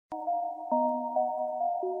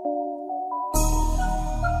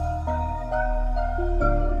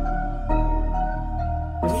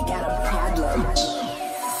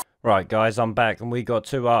Right guys, I'm back and we got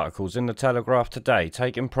two articles in the Telegraph today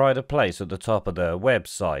taking pride of place at the top of their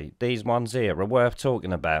website. These ones here are worth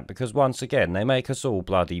talking about because once again they make us all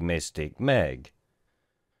bloody mystic Meg.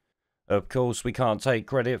 Of course we can't take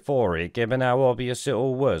credit for it given how obvious it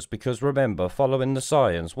all was, because remember, following the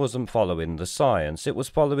science wasn't following the science, it was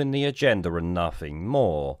following the agenda and nothing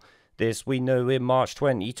more. This we knew in March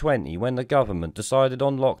 2020 when the government decided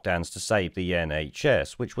on lockdowns to save the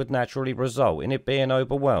NHS, which would naturally result in it being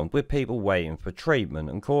overwhelmed with people waiting for treatment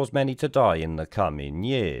and cause many to die in the coming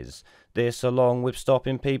years. This, along with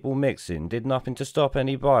stopping people mixing, did nothing to stop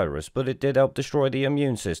any virus, but it did help destroy the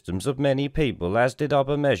immune systems of many people, as did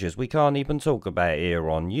other measures we can't even talk about here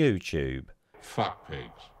on YouTube. Fuck pigs.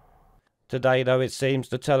 Today though, it seems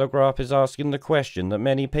the Telegraph is asking the question that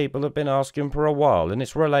many people have been asking for a while, and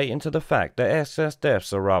it's relating to the fact that excess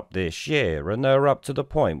deaths are up this year, and they're up to the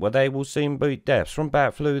point where they will soon beat deaths from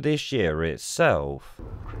bat flu this year itself.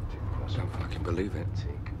 I don't fucking believe it.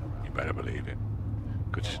 You better believe it,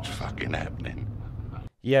 because it's fucking happening.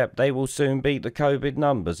 Yep, they will soon beat the COVID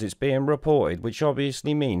numbers, it's being reported, which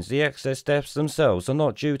obviously means the excess deaths themselves are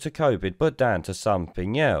not due to COVID but down to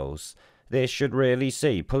something else. This should really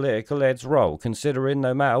see political heads roll, considering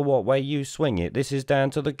no matter what way you swing it, this is down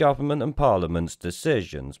to the government and Parliament's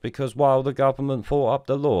decisions, because while the government thought up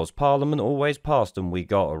the laws, Parliament always passed them, we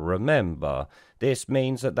gotta remember. This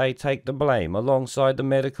means that they take the blame alongside the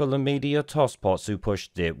medical and media tosspots who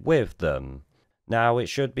pushed it with them. Now, it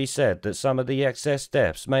should be said that some of the excess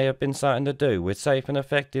deaths may have been something to do with safe and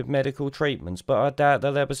effective medical treatments, but I doubt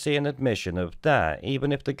they'll ever see an admission of that,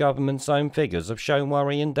 even if the government's own figures have shown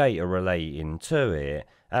worrying data relating to it.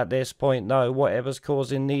 At this point though, whatever's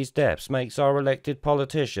causing these deaths makes our elected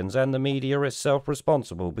politicians and the media itself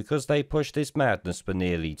responsible, because they pushed this madness for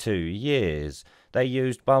nearly 2 years. They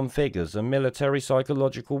used bum figures and military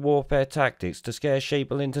psychological warfare tactics to scare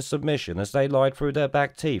sheeple into submission as they lied through their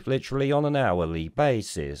back teeth literally on an hourly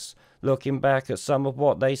basis. Looking back at some of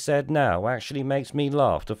what they said now actually makes me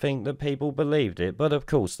laugh to think that people believed it, but of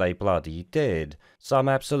course they bloody did. Some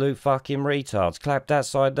absolute fucking retards clapped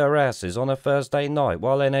outside their asses on a Thursday night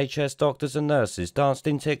while NHS doctors and nurses danced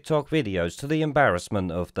in TikTok videos to the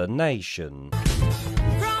embarrassment of the nation.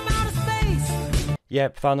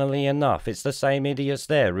 Yep, funnily enough, it's the same idiots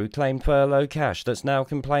there who claimed furlough cash that's now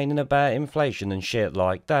complaining about inflation and shit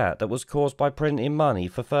like that was caused by printing money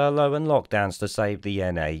for furlough and lockdowns to save the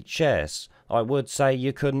NHS. I would say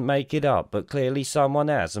you couldn't make it up, but clearly someone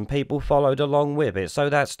has, and people followed along with it, so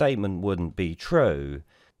that statement wouldn't be true.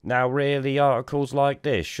 Now really, articles like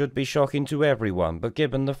this should be shocking to everyone, but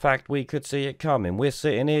given the fact we could see it coming, we're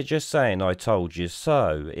sitting here just saying I told you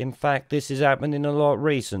so. In fact, this is happening a lot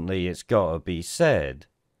recently, it's gotta be said.